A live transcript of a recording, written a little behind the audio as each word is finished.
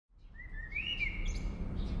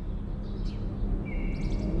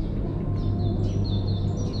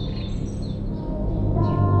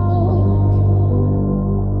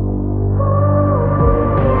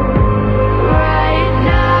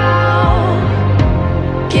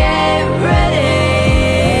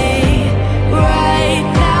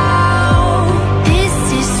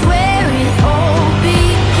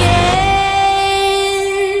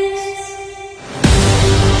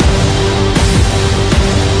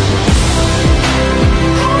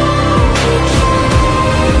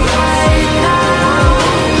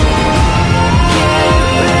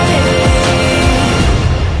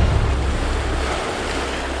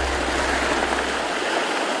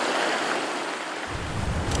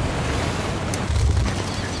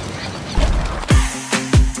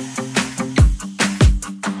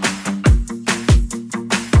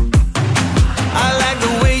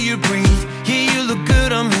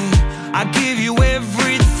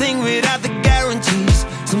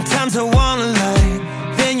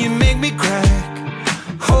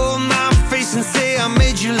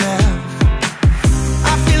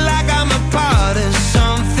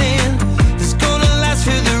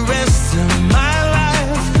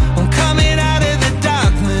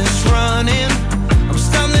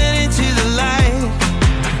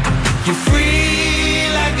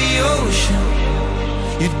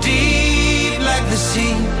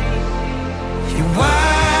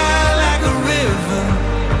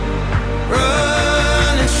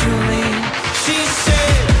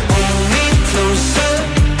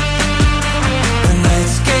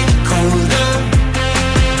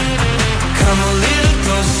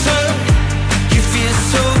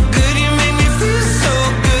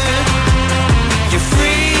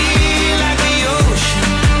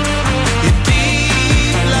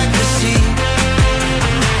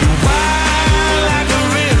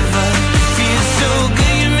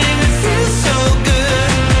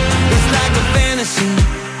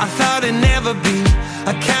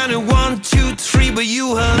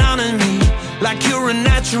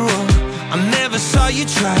natural. I never saw you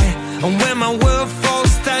try, and when my world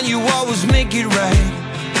falls down, you always make it right.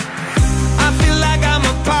 I feel like I'm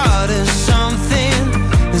a part of something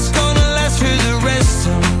that's gonna last for the rest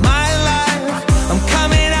of my life. I'm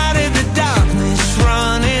coming out of the darkness,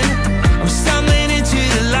 running, I'm stumbling into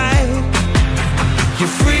the light.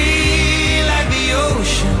 You're free like the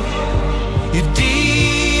ocean, you're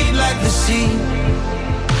deep like the sea.